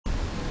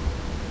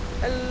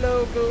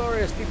Hello,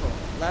 glorious people.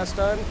 Last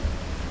time,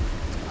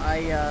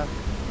 I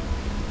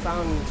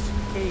found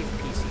cave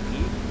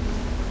PCP.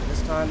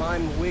 This time,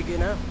 I'm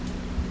wigging out.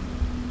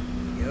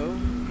 Yo.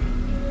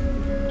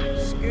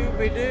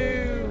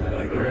 Scooby-Doo! I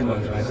like red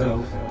ones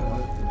myself.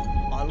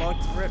 I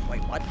like the red.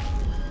 Wait, what?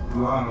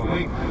 You are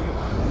awake.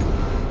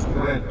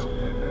 Red.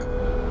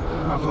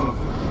 Not all of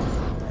them.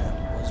 That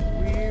was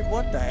weird.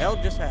 What the hell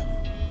just happened?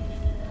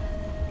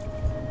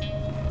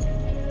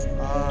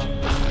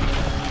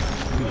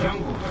 The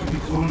jungle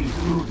speaks only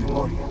through the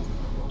audio.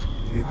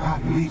 The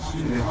path leads to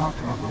the heart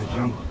of the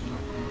jungle.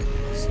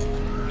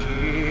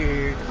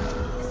 Weird.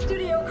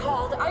 Studio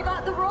called. I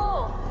got the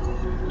role.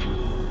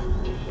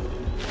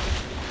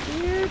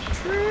 You're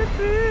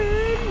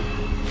tripping.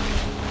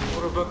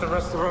 What about the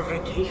rest of our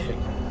vacation?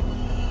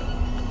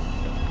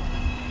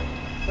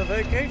 The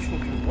vacation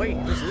can wait.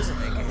 This is a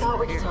vacation. I thought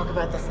we could talk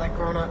about this like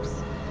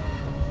grown-ups.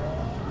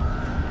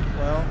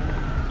 Well,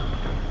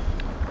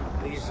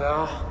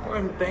 Lisa, we're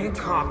in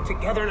Bangkok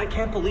together and I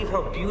can't believe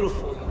how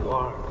beautiful you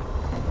are.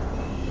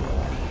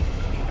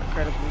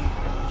 incredibly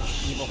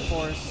evil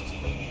forest.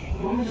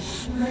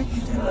 Promise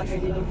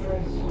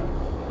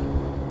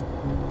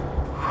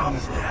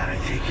Dad I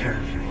take care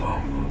of you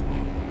both.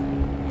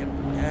 Yep,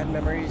 dad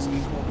memories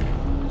equal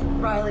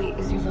Riley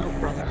is your little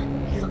brother.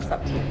 He looks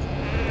up to you.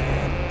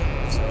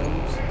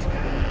 sons.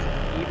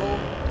 Evil.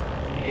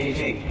 Hey,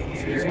 Jake,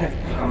 if you're gonna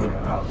come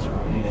around house, you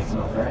need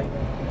some help, right?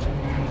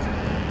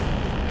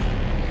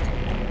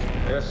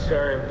 Yes,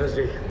 sir, I'm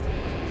busy.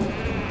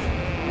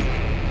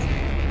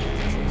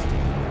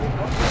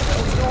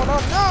 What's going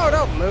on? No,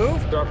 don't move.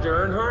 Dr.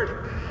 Earnhardt?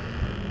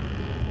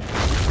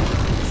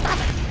 Stop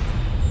it.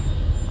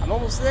 I'm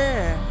almost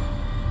there.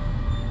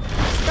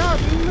 Stop,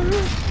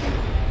 move.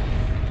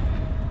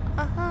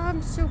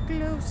 I'm so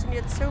close and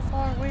yet so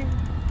far away.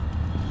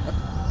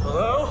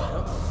 Hello?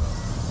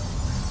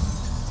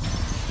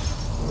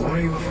 What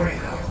are you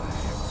afraid of?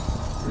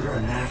 You're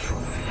a natural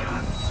with a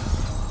gun.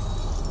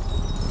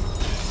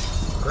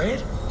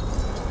 Great?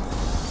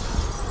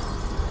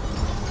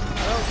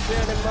 I don't see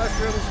any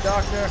mushrooms,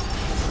 Doctor.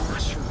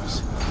 Mushrooms.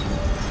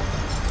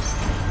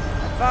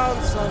 I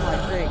found some, I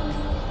think.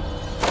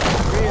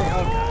 Really?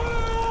 Okay.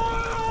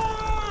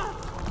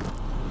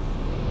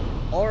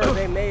 Or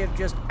they may have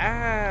just...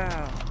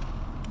 Ow!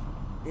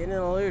 Been an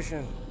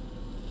illusion.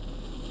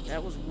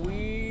 That was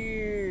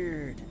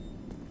weird.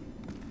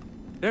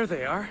 There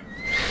they are.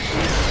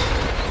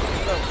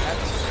 Hello,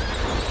 cats.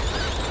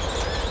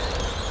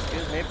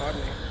 Excuse me,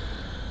 pardon me.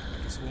 I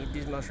just need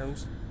these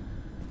mushrooms.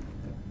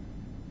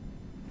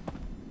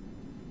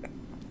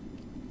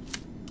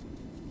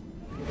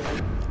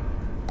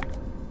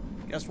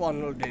 Just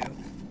one will do.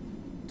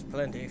 It's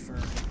plenty for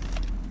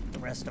the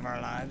rest of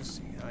our lives.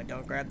 You know, I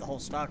don't grab the whole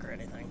stock or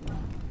anything.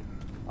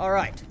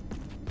 Alright.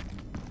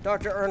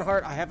 Dr.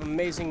 Earnhardt, I have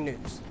amazing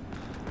news.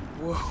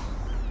 Whoa.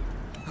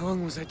 How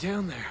long was I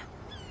down there?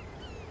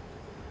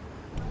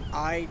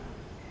 I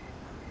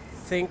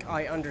think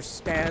I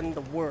understand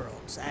the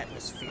world's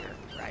atmosphere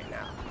right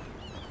now.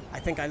 I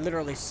think I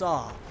literally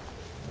saw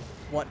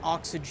what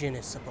oxygen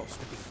is supposed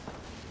to be.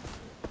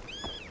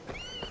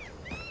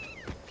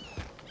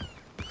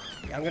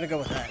 Yeah, I'm gonna go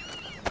with that.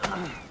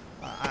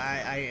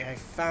 I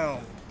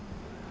found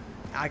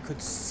I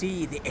could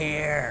see the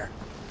air,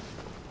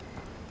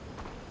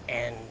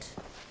 and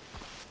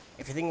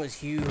everything was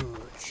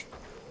huge.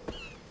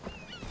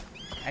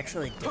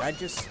 Actually, did I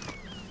just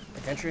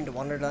adventure into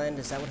Wonderland?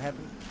 Is that what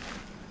happened?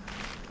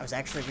 I was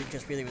actually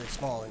just really, really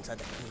small inside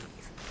the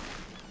cave.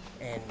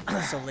 And it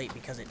was so late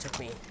because it took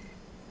me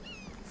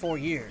 4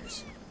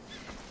 years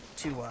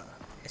to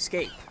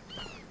escape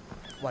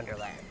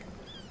Wonderland.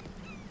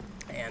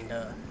 And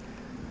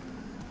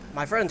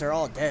my friends are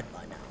all dead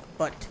by now,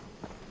 but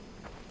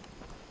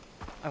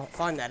I won't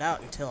find that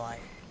out until I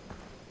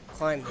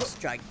climb this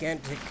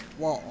gigantic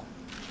wall.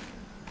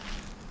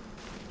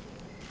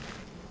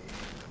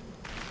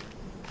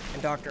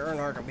 And Dr.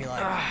 Earnhardt will be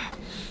like,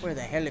 where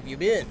the hell have you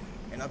been?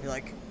 And I'll be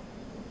like,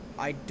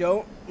 I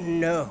don't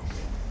know.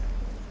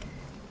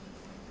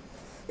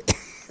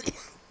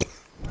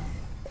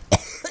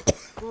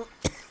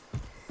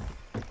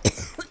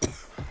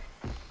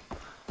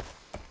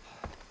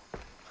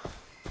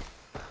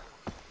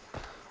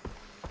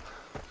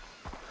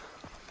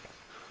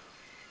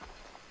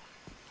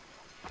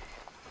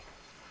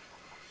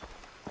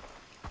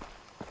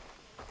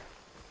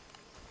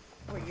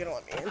 What are you gonna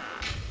let me in?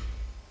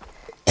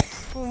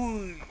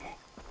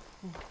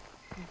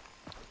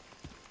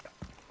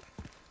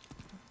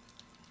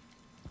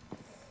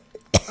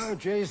 Oh,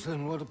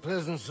 Jason, what a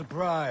pleasant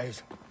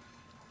surprise.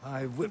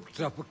 I whipped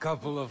up a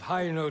couple of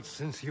high notes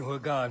since you were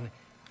gone.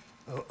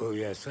 Oh,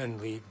 yes, and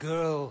the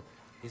girl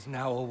is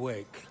now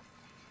awake.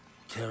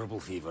 Terrible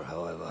fever,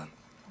 however.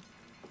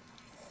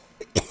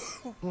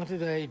 What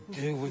did I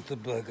do with the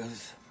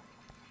burgers?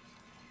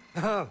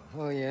 Oh,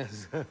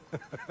 yes.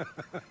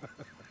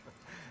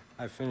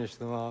 I finished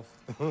them off.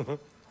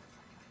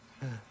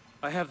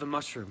 I have the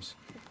mushrooms.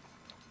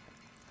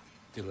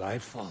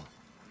 Delightful.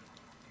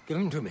 Give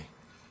them to me.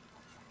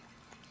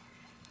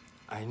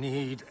 I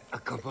need a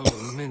couple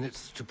of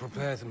minutes to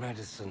prepare the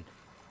medicine.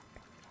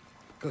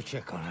 Go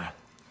check on her.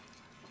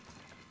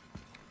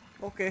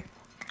 Okay.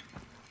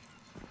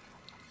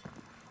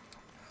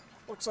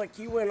 Looks like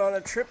you went on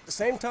a trip the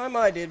same time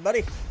I did,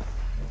 buddy.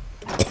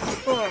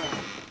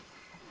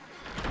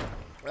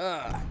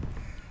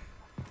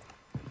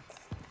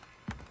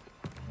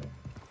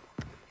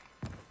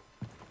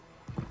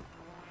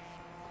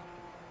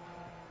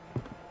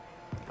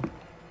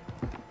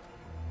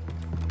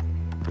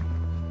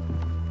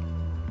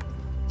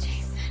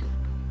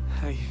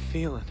 How you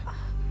feeling?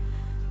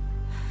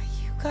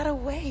 You got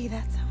away,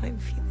 that's how I'm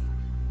feeling.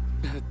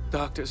 The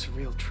doctor's a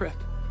real trip.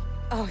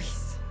 Oh,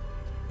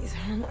 he's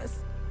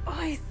harmless. Oh,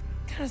 he's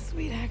kind of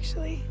sweet,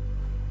 actually.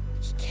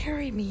 He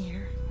carried me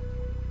here.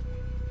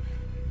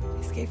 I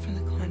escaped from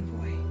the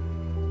convoy.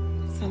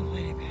 At some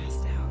point, I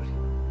passed out.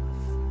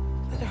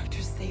 The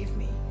doctor saved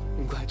me.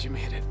 I'm glad you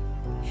made it.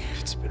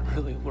 It's been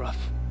really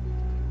rough.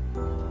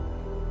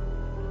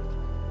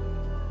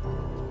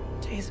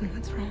 Jason,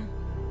 what's wrong?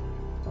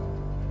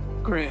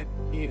 Grant,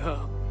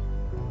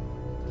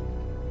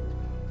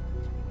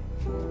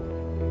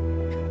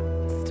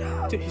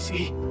 Stop.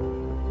 Daisy,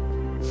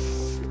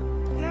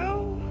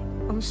 No.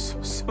 I'm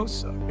so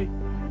sorry.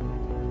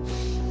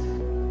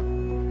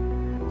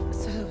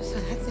 So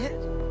that's it?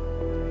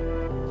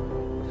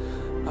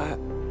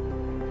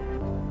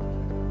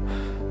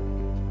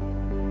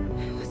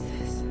 What's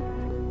this?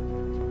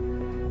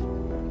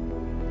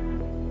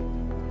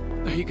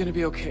 Are you gonna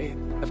be okay?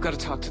 I've got to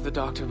talk to the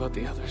doctor about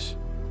the others.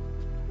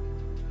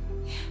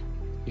 Yeah.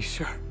 You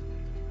sure?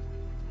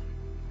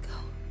 Go.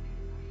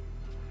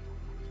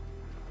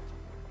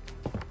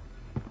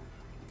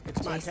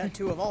 It's my Jason?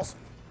 tattoo of Olsen.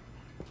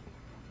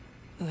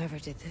 Whoever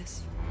did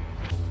this,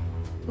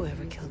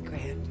 whoever killed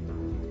Grant,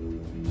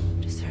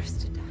 deserves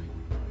to die.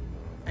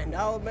 And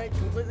I'll make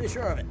completely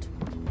sure of it.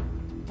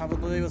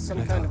 Probably with some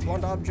Can I kind talk of to you?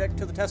 blunt object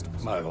to the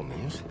testicles. By all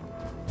means.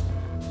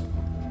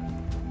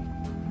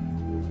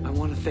 I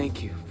want to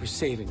thank you for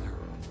saving her.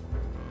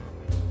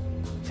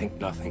 Think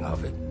nothing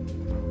of it.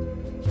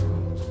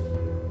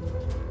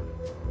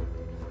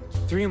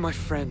 3 of my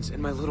friends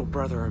and my little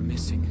brother are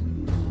missing.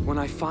 When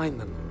I find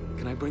them,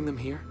 can I bring them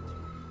here?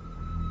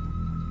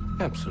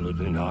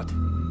 Absolutely not.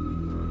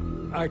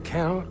 I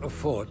cannot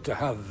afford to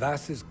have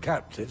Vass's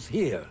captives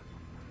here.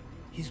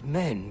 His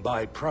men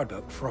buy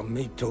product from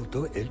me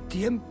todo el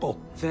tiempo.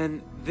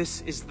 Then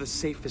this is the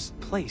safest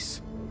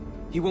place.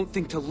 He won't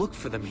think to look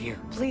for them here.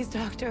 Please,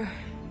 Doctor.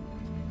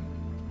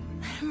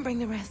 Let him bring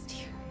the rest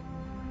here.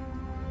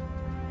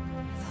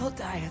 They'll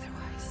die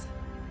otherwise.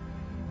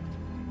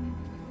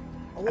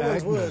 A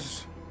woman's Agnes.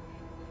 words.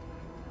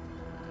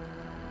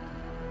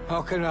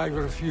 How can I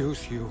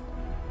refuse you?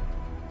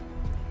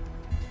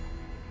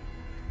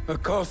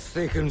 Of course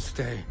they can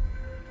stay.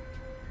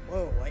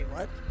 Whoa, wait,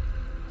 what?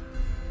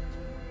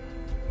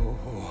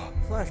 Oh,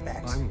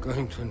 Flashbacks. I'm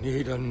going to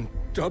need a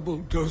double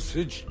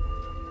dosage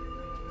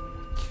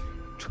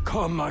to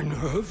calm my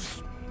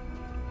nerves.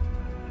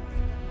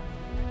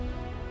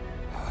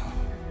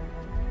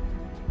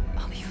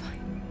 I'll be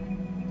fine.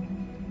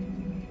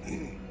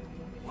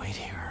 Wait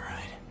here, all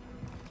right?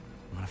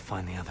 I'm gonna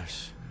find the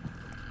others.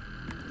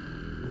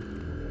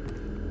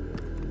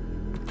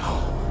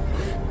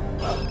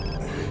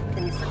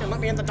 Can you freaking let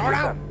me in the door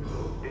now?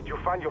 Did you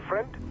find your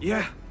friend?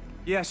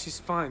 Yeah, she's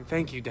fine.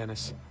 Thank you,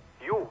 Dennis.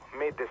 You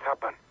made this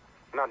happen,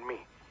 not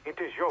me. It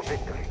is your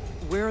victory.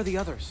 Where are the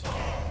others?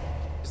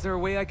 Is there a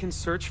way I can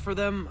search for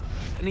them?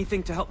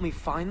 Anything to help me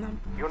find them?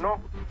 You know,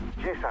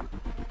 Jason,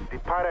 the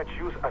pirates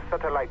use a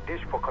satellite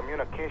dish for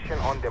communication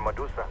on the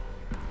Medusa.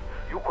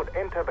 You could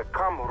enter the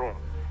comm room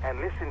and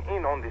listen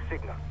in on the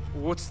signal.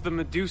 What's the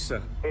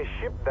Medusa? A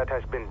ship that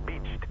has been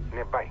beached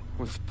nearby.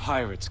 With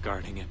pirates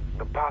guarding it.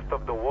 The path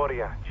of the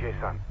warrior,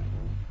 Jason.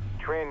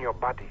 Train your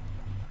body,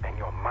 and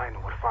your mind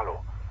will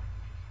follow.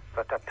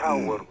 The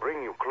Tatau will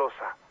bring you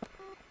closer.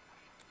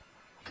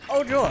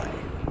 Oh, joy.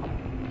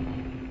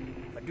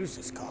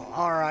 Medusa's call.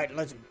 Alright,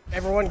 let's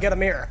everyone get a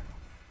mirror.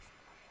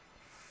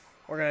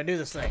 We're gonna do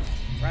this thing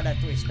right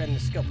after we spend the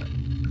skill point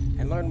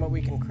and learn what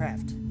we can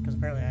craft, because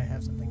apparently I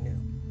have something new.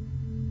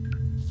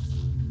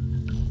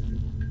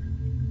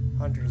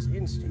 Hunter's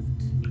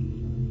instinct.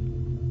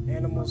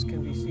 Animals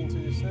can be seen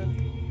through the sun.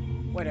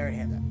 Wait, I already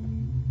had that.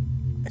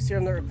 A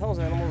serum that repels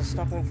animals to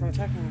stop them from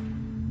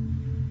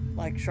attacking,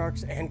 like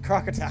sharks and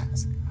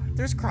crocodiles.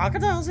 There's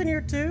crocodiles in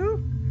here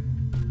too?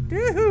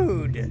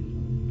 Dude!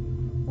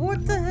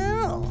 What the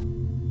hell?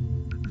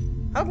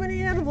 How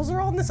many animals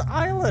are on this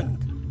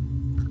island?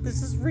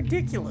 This is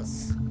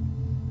ridiculous.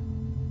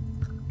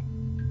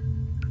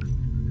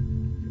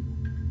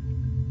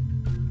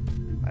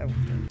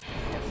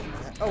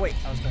 Oh wait,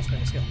 I was gonna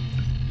spend a skill.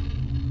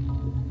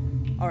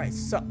 Alright,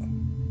 so.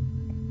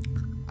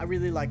 I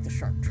really like the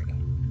shark tree.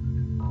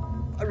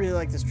 I really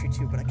like this tree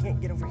too, but I can't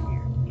get over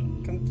here.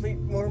 Complete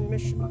more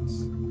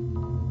missions.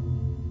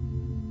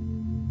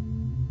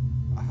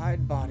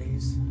 Hide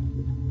bodies.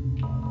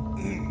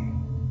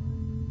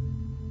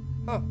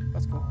 Oh,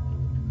 that's cool.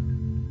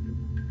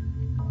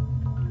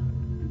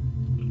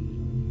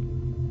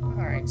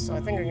 Alright. Alright, so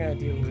I think I'm gonna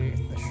deal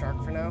with the shark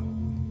for now.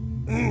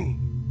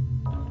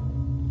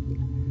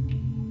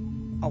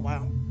 Oh,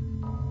 wow.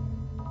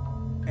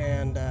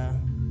 And,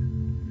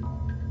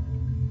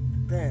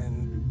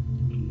 then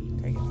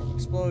take it from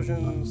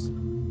explosions.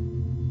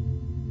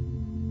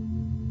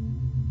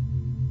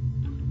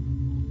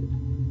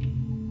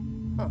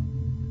 Huh.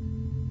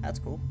 That's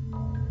cool.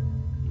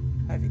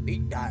 Heavy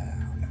beat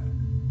down.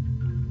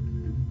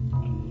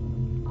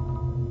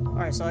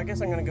 Alright, so I guess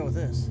I'm gonna go with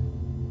this.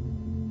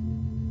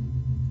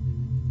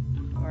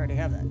 I already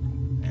have that.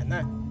 And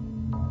that.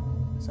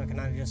 So can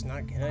I just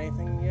not get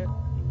anything yet?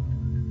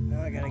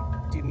 Now I gotta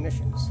do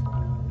missions.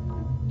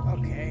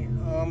 Okay,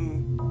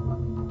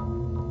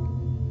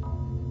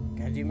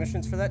 gotta do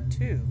missions for that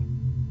too.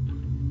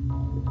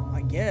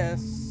 I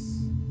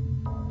guess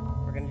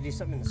we're gonna do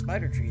something in the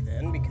spider tree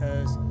then,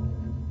 because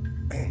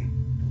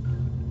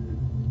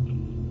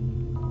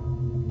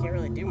can't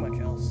really do much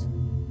else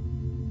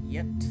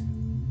yet.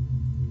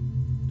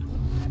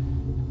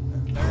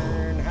 Let's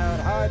learn how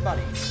to hide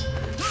bodies.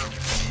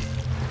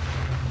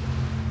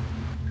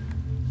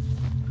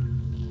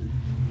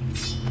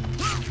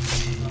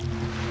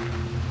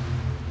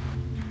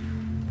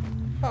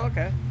 Oh,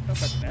 okay.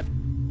 That's not too bad.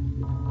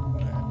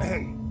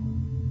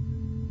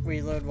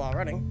 Reload while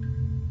running.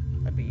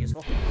 That'd be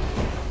useful.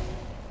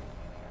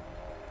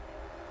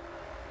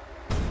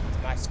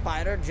 Does my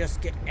spider just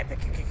get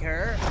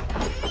epic-icker?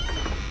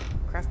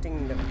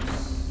 Crafting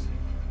notes.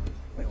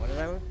 Wait, what did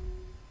I learn?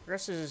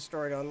 Progresses is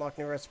story to unlock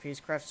new recipes.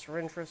 Craft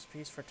syringe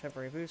recipes for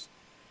temporary boost.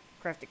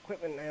 Craft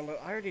equipment and ammo.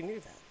 I already knew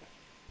that.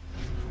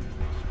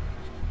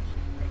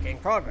 Making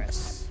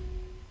progress.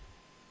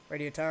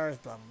 Radio towers,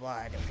 blah, blah, blah.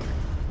 I don't care.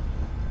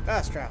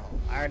 Fast travel.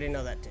 I already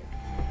know that too.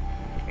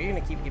 Are you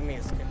gonna keep giving me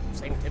the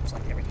same tips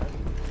like every time?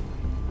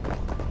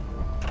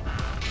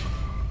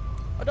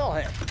 A doll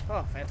head.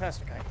 Oh,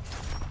 fantastic. I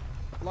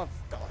love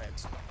doll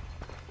heads.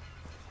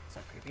 It's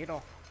not creepy at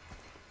all.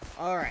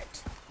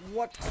 Alright.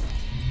 What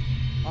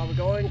are we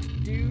going to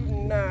do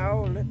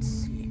now? Let's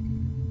see.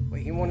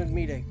 Wait, he wanted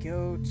me to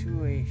go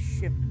to a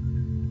ship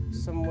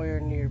somewhere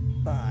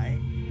nearby.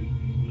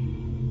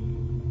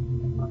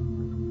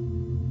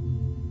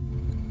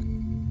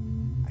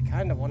 I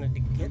kind of wanted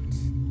to get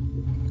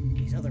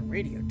these other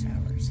radio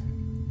towers,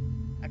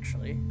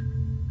 actually.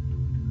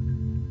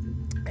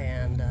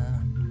 And,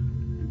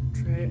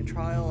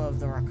 trial of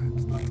the rock. I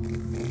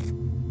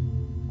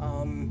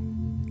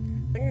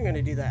think I'm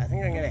gonna do that. I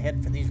think I'm gonna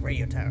head for these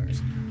radio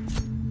towers.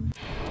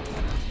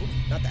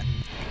 Oops, not that.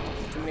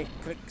 Too many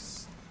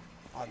clicks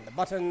on the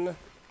button.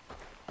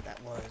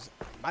 That was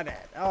my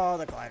bad. Oh,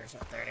 the glider's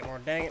not there anymore.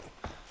 Dang it.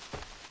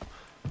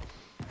 I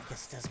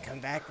guess it doesn't come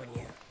back when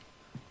you...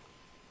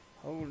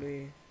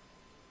 Holy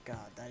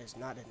God, that is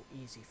not an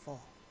easy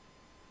fall.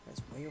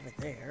 That's way over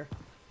there.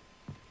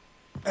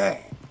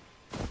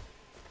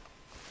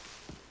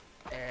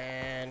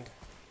 And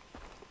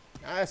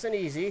nice and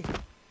easy.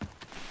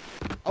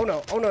 Oh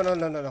no, oh no, no,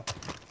 no, no, no.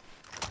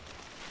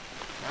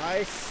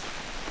 Nice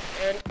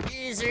and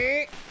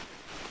easy.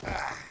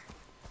 Ah.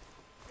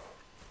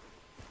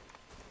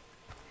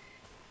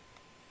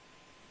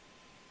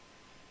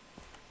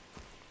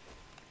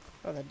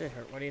 Oh, that did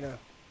hurt. What do you know?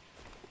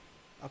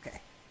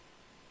 Okay.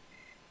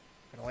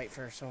 Gonna wait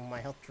for some of my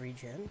health to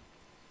regen.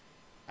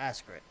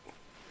 Ask it.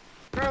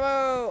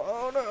 Bravo!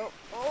 Oh no!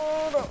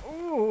 Oh no!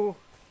 Ooh!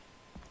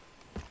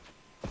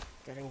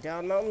 Getting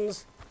down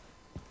mountains.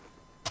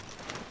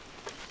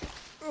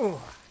 Ooh!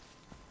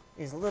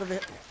 Is a little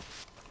bit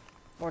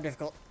more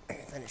difficult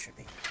than it should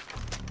be.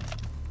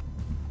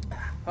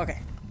 Okay.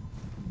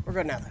 We're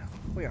good now, though.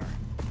 We are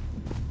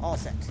all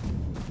set.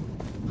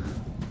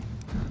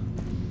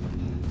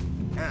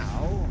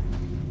 Now,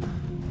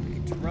 we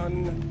get to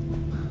run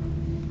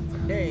for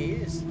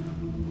days.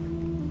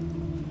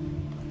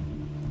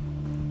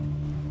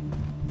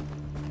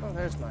 Oh,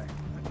 there's my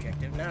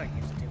objective. Now it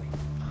gives it to me.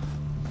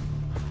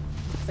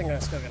 I think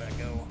I'm still gonna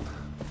go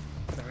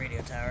for the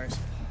radio towers.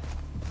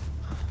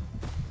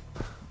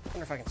 I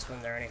wonder if I can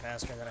swim there any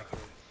faster than I can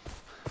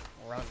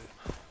run.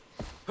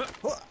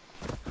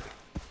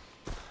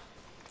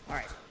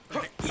 Alright.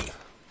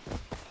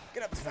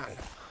 Get up the mountain.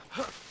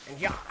 And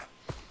yeah.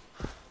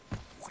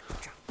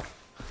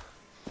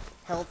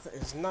 Health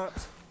is not...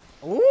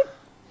 Ooh!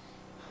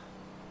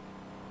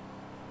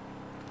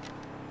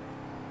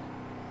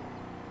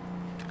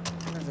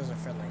 Those are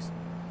friendlies.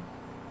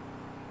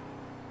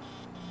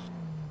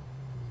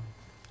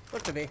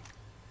 Look to be.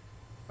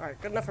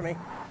 Alright, good enough for me.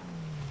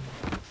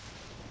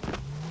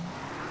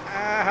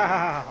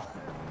 Ow!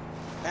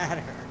 That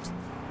hurt.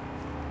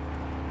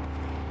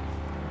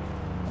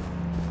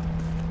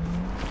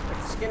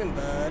 Quit skinning,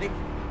 buddy.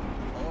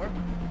 Or...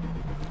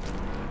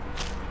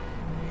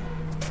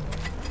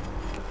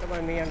 Don't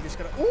mind me, I'm just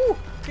gonna... Ooh!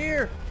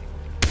 Deer!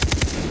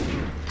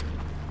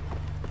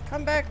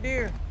 Come back,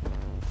 deer!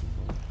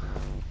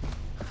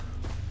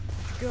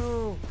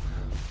 Go!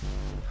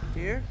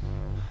 Deer?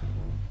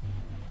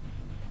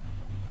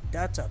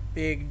 That's a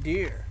big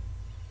deer.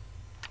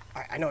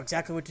 Alright, I know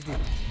exactly what to do.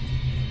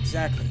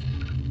 Exactly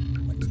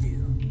what to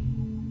do.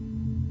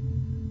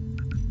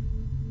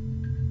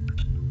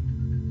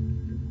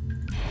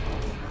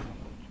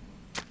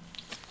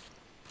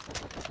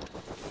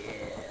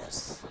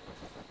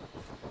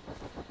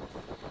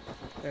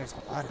 There's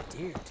a lot of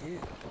deer, too.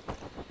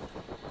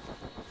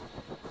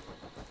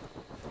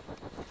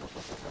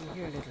 Come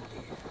here, little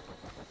deer.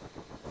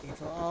 It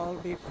will all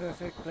be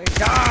perfectly...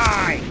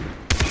 Die!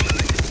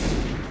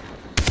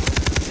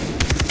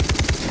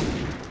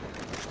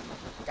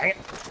 Dang it!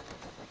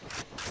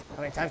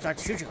 How many times do I have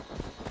to shoot you?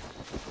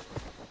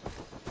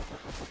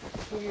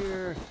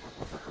 Here.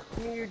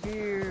 Come here,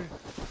 dear.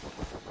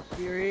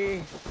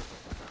 Dearie.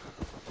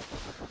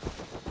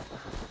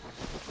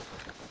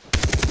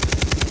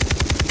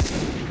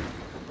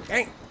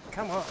 Dang!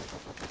 Come on.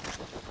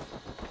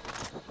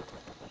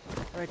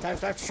 How many times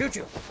do I have to shoot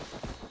you?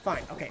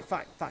 Fine, okay,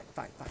 fine.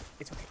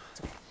 It's okay,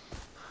 it's okay.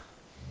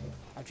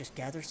 I'll just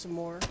gather some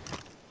more.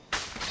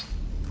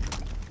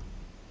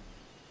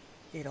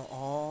 It'll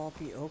all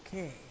be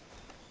okay.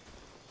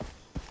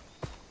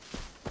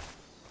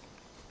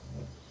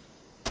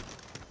 I'm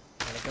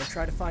gonna go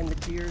try to find the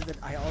deer that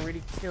I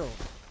already killed.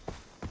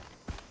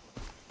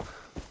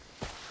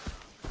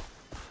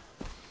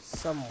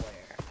 Somewhere.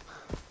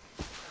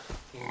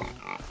 In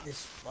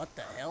this... What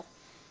the hell?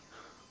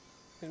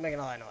 Who's making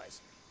all that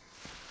noise?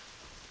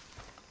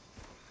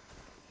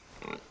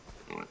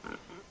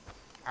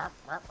 I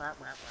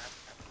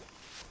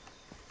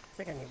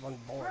think I need one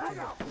more,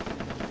 too.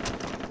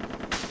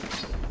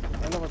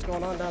 I don't know what's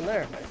going on down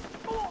there, but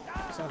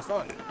it sounds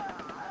fun.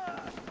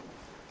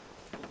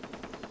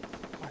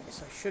 Alright,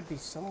 so I should be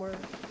somewhere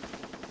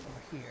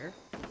over here.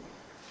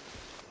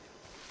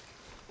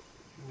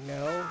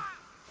 No,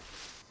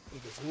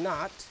 it is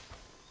not.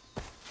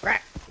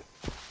 Crap!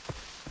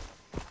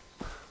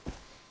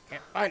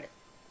 Can't find it.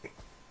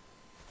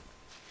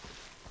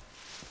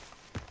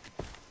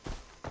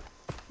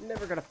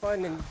 Never gonna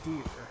find any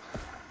deer.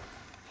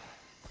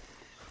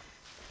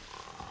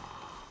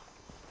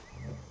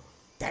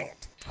 Dang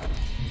it.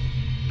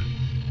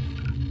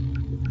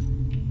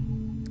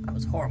 That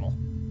was horrible.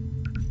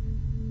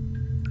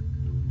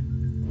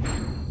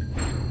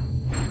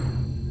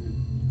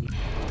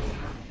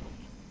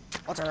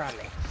 What's around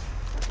me?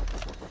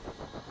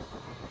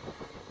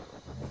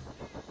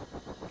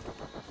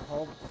 A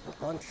whole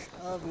bunch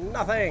of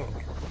nothing.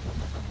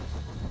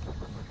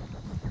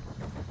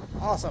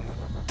 Awesome.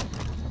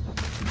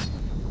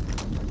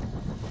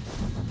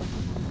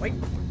 Wait.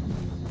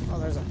 Oh,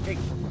 there's a pig.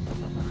 Is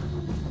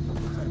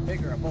that a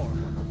pig or a boar?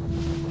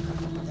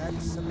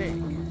 That's a pig.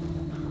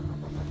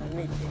 I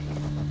need pig.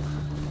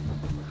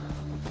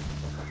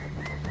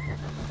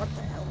 What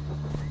the hell?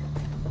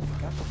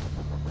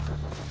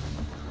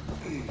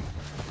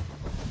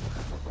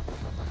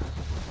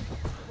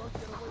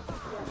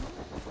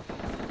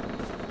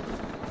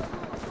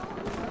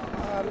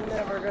 I'm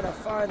never gonna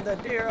find the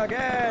deer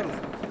again.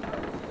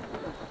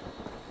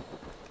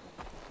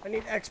 I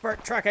need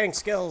expert tracking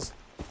skills.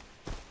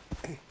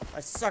 I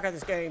suck at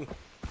this game.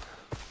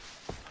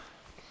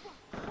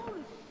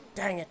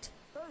 Dang it.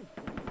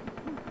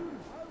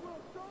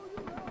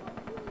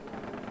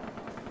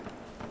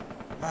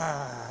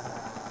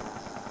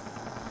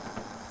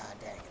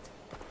 Dang it.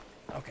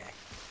 Okay.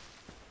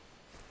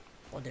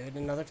 We'll do it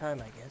another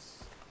time, I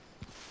guess.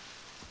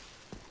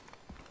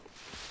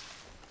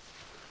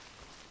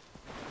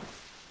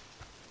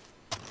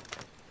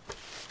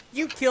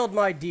 You killed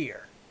my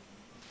deer.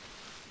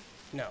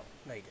 No,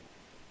 you didn't.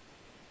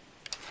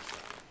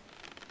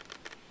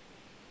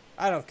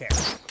 I don't care.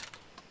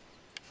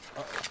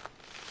 Uh-oh.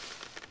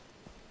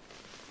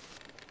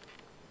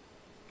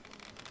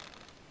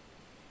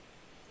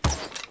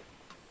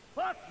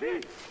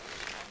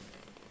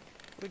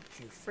 Would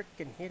you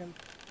frickin' hit him?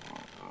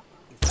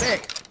 You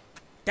fig!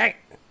 Dang it!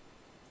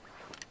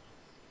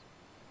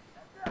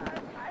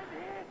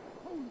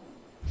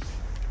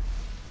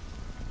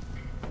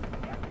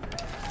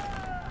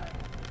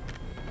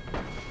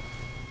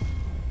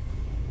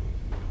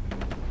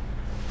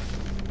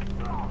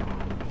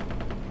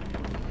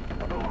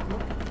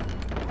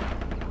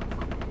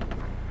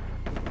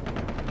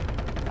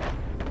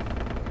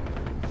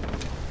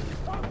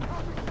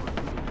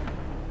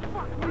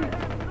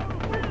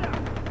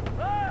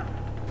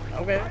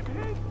 Okay.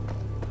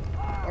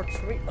 Works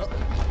for me. Oh.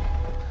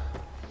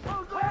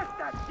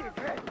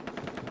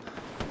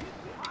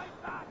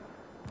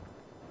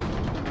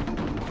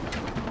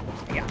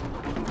 Yeah.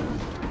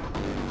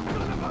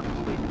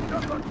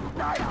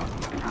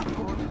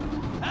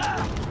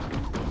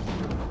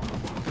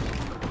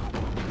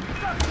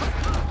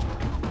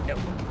 Nope.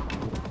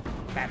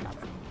 Bad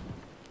mama.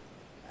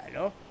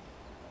 Hello?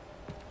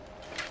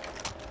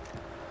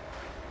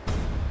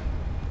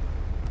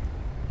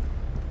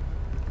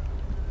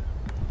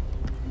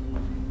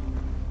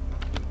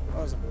 That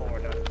was a boar,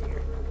 not a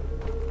deer.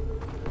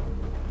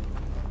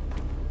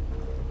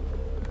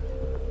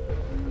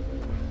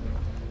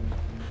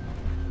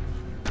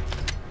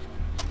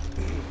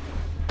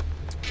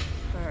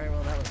 Alright,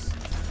 well that was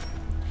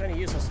kind of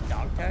useless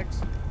dog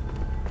tags.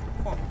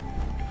 Huh.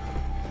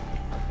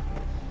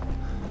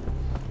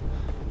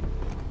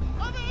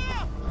 Over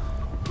here!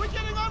 We're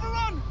getting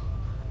overrun!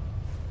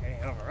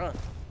 Getting overrun?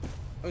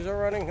 Who's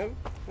overrunning who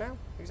now?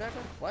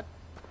 Exactly? What?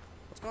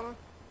 What's going on?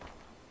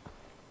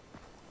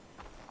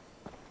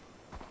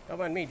 Don't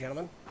mind me,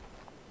 gentlemen.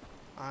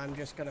 I'm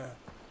just gonna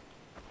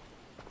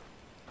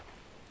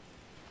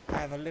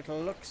have a little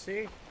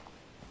look-see.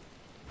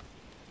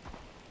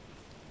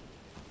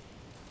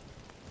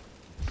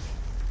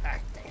 Ah,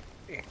 dang it.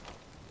 Here.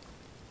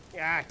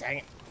 Ah, dang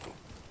it.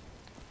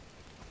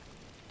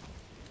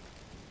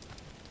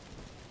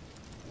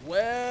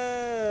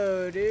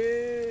 Whoa,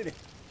 dude.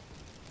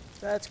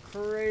 That's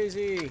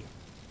crazy.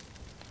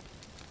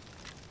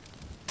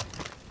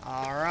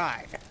 All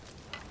right.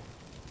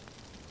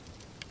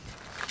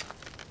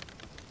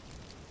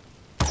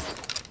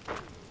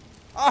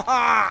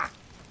 Aha!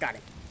 Got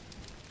him.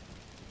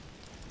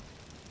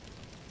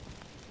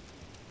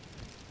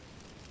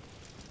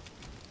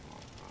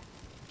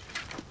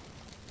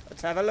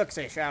 Let's have a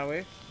look-see, shall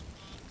we?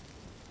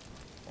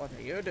 What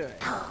are you doing?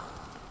 What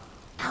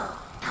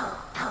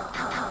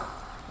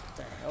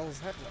the hell's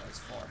that noise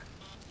for?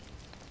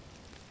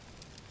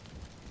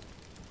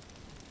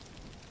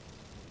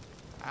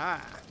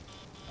 Ah.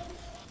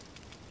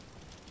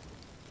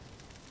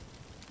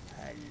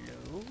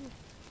 Hello?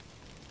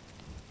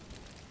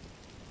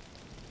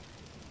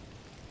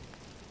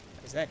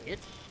 Is that it?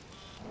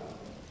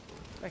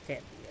 That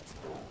can't be it.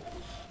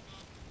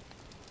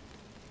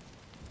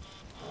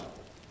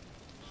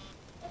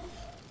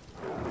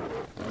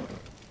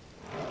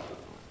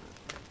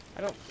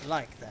 I don't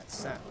like that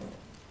sound.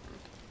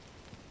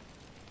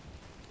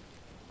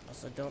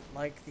 Also don't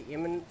like the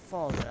imminent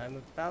fall that I'm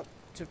about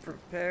to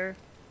prepare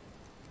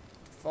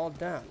to fall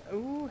down.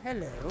 Ooh,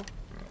 hello.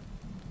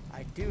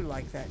 I do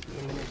like that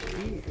imminent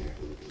fear.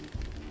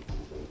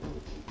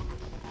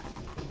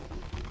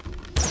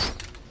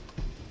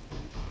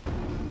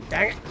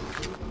 Dang it!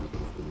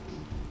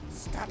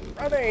 Stop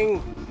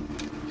running!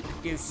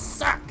 You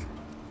suck!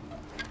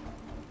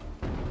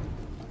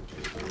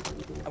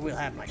 I will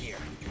have my gear.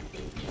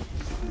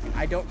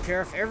 I don't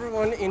care if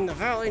everyone in the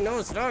valley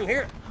knows that I'm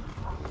here.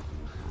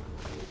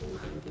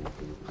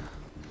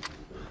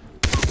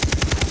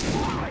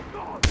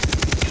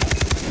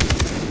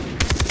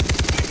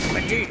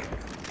 Medea!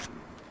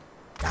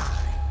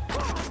 Die!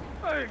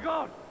 Hey,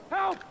 God!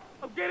 Help!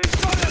 I'm getting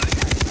shot at!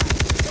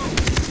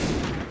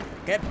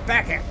 Get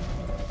back here!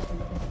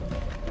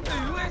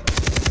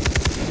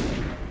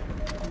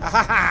 Ha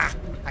ha ha!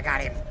 I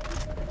got him!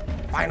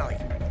 Finally!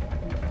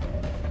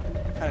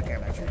 I don't care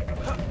about you.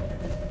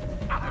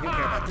 I do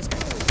care about this guy.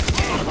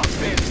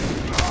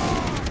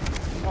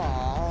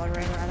 Oh, I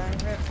ran out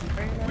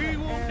of We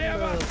will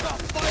never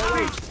stop Oh,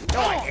 wait.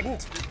 No, I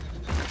didn't!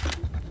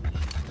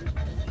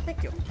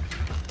 Thank you.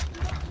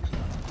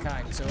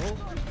 Kind soul.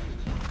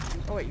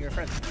 Oh, wait, you're a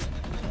friend.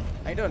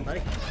 How you doing,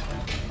 buddy?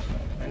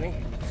 Friendly?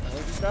 Just gonna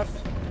loot stuff.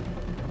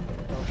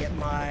 Go get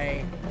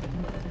my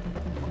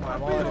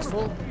wallet is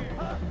full.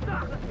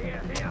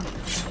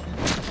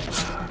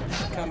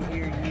 Come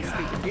here, you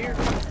stupid deer.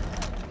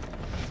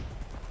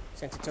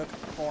 Since it took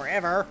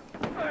forever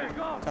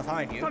to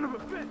find you.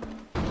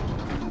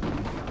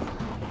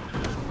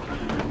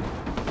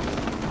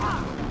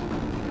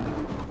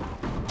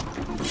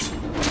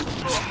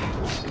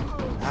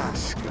 Ah,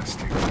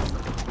 disgusting.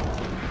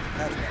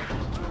 That's right.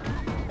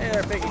 Hey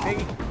there,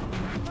 piggy.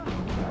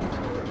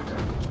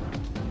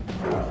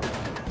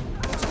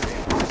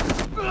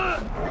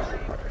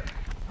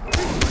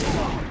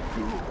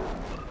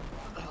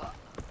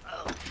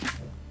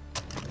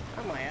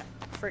 How am I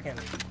freaking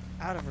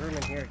out of room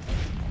in here?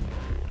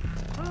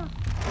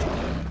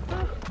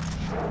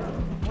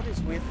 What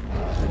is with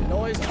the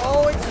noise?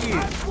 Oh, it's you!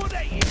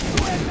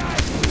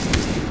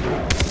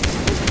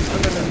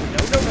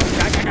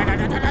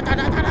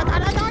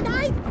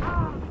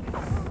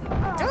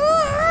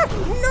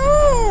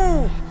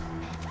 No!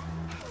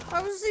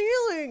 I was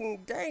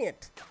healing! Dang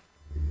it.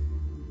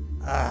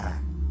 I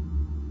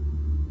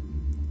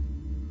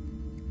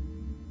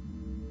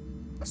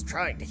was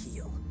trying to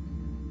heal.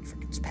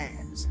 Freaking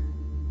spaz.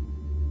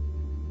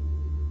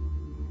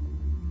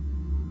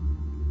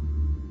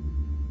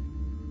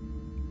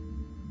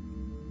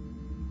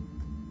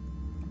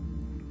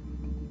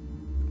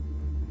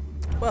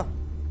 Well,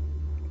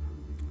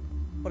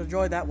 what a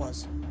joy that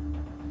was.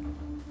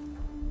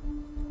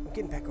 I'm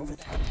getting back over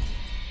there.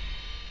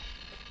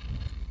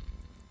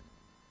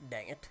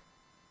 Dang it.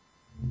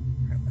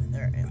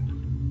 There I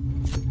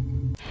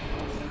am.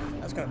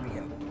 That's gonna be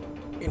an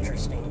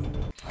interesting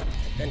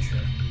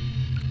adventure.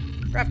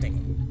 Crafting.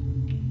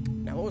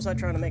 Now, what was I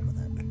trying to make with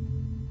that?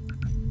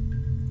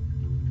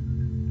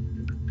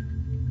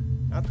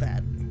 Not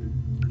that.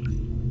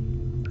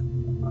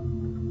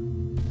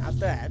 Not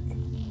that.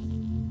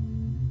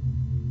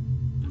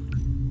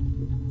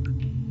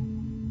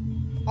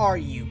 Are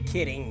you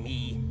kidding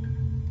me?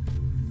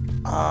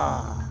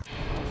 Ah,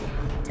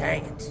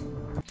 dang it.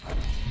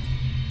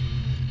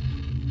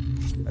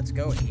 Let's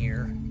go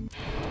here.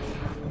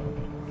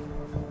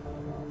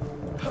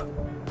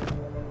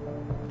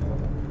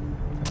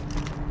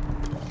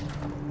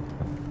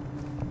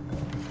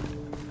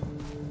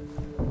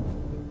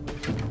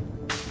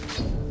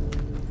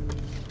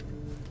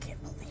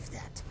 Can't believe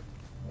that.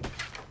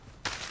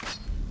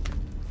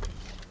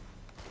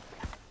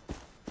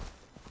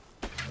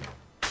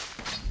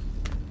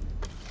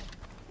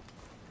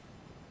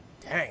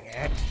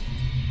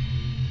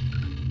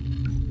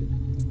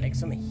 make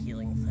some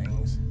healing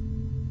things.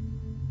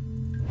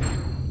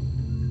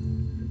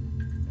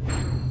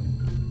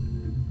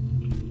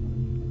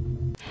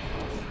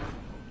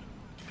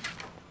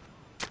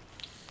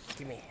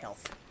 Give me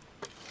health.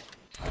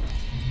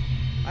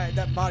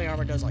 That body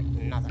armor does like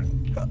nothing.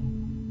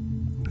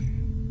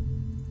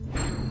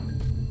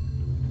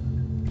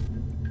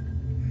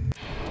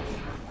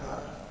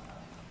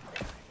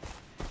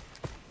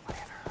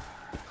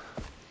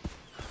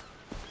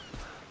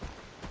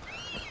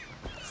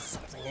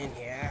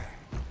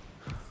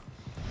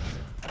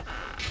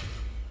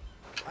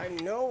 I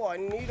know I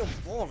need a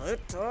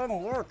bullet.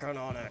 I'm working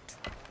on it.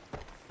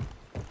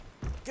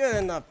 Get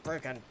in the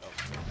frickin' boat.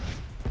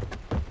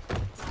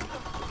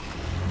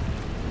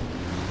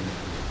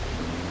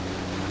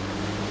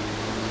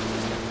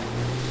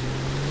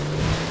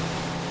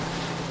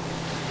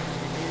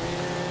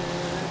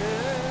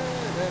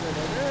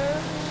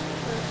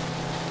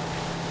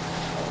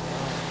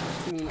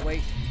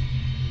 Wait.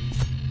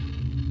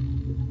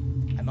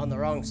 I'm on the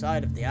wrong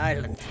side of the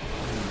island.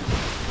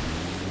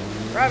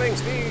 Grabbing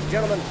speed,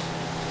 gentlemen.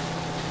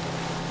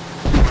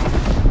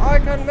 I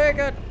can make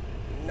it.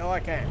 No, I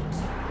can't.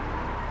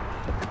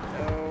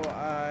 No,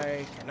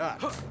 I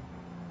cannot.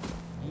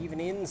 Even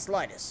in the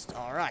slightest.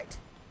 All right.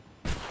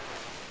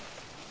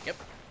 Yep.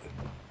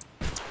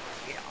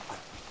 Yeah.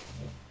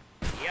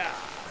 Yeah.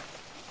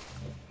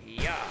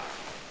 Yeah.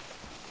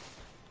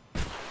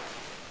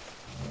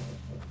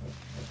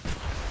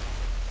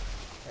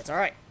 That's all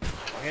right.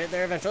 I'll get it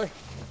there eventually.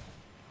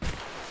 Is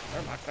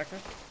there a box back there?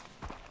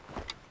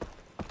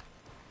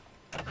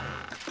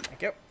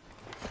 Thank you.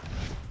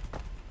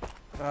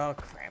 Oh,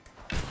 crap.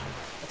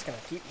 That's gonna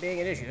keep being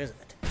an issue, isn't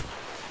it?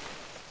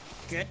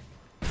 Get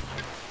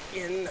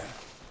in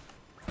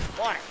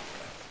water.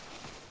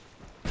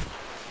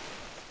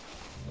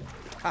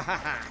 Ha ha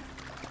ha.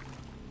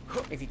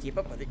 If you keep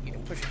up with it, you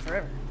can push it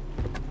forever.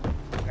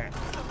 Crap.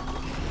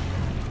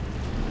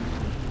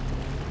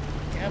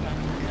 Come on,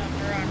 get off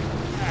the rock.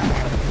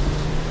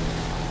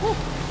 Woo.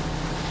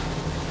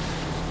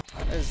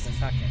 This is the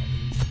fucking...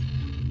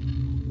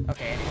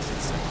 Okay, it is.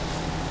 It's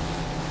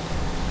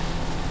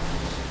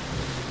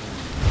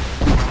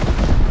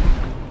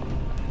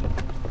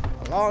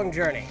a long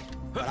journey,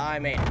 but I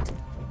made it.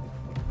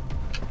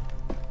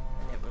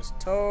 And it was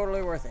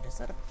totally worth it. Is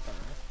that a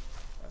bird?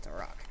 That's a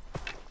rock.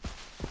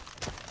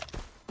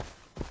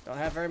 Don't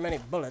have very many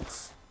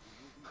bullets.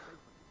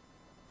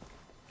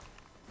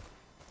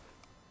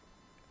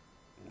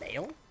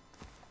 Mail? Do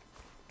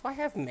I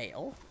have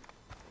mail?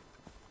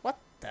 What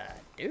the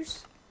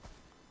deuce?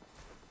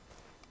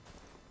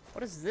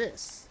 What is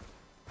this?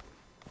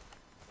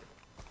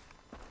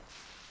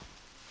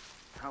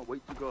 Can't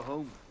wait to go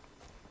home.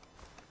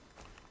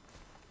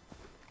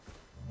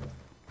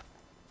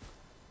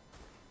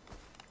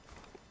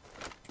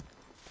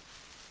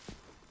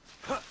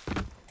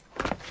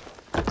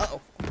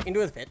 Uh-oh.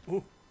 Into the pit.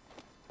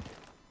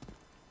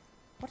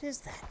 What is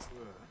that?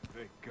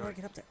 How do I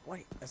get up there?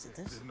 Wait, is it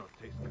this? Does not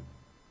taste good.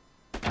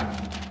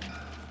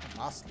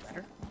 Lost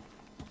letter?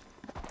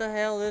 What the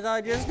hell did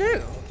I just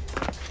do?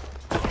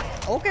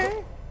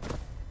 Okay.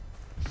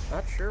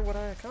 Not sure what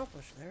I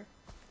accomplished there.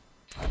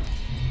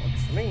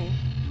 Works for me.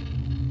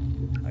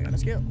 I got a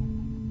skill.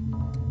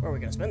 Where are we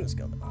gonna spend the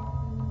skill though?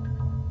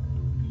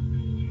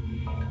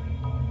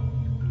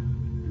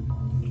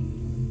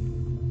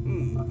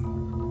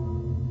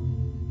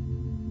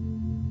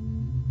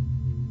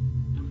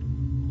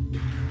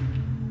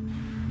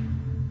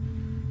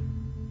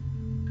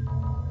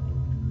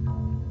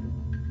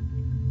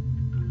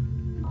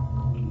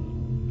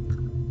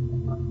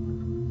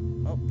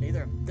 Oh,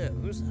 neither of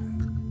those.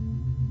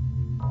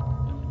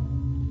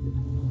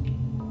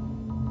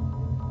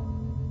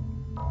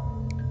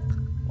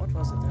 What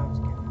was it that I was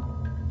getting?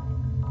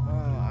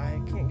 Oh,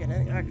 I can't get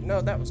any.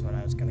 No, that was what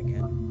I was gonna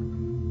get.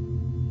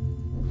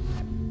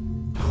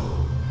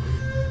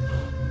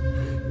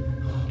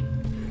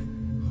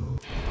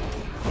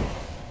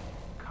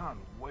 Can't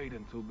wait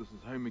until this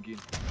is home again.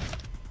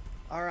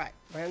 Alright,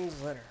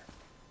 Bren's letter.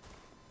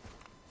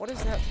 What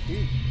does that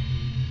do?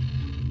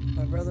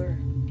 My brother.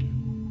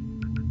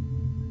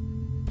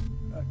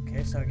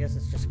 Okay, so I guess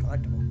it's just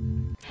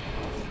collectible.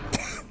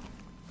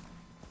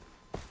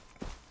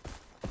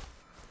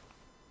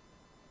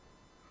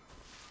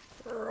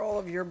 Where are all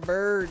of your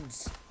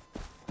birds?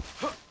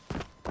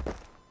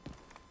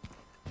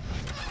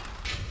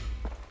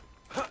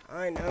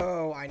 I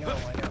know,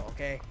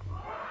 okay.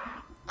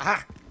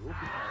 Aha!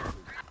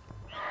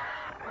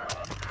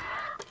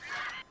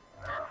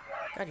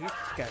 God, you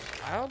guys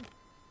are wild.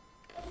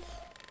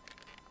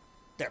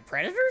 They're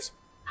predators?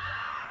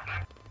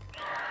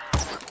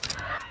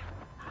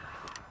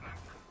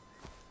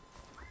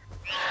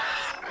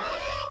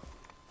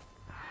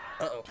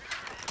 Uh-oh.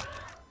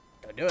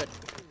 Don't do it.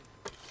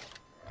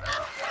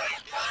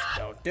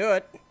 Don't do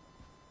it.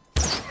 I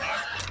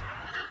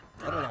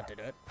don't have to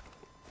do it.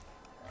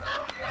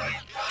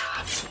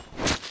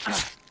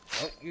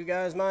 Don't you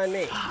guys mind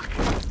me.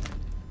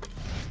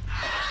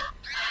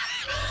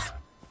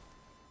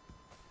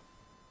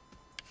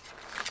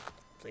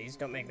 Please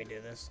don't make me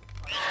do this.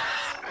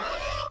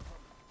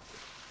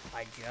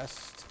 I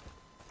just...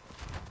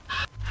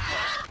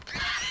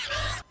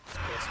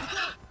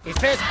 He's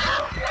pissed!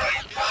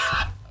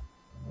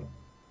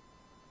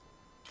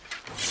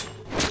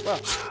 Well,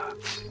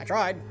 I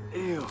tried.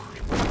 Ew.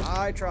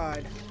 I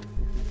tried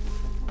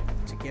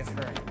to give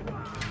her a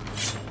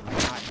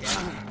hot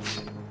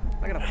death.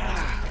 I gotta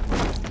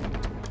pause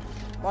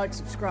it. Like,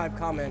 subscribe,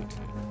 comment.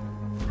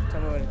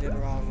 Tell me what I did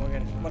wrong. What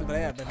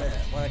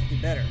I could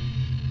do better.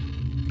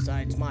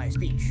 Besides my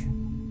speech.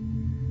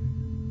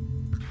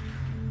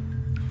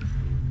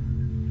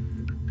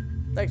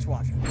 Thanks for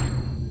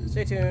watching.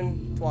 Stay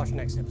tuned to watch the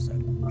next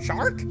episode.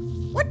 Shark?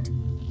 What?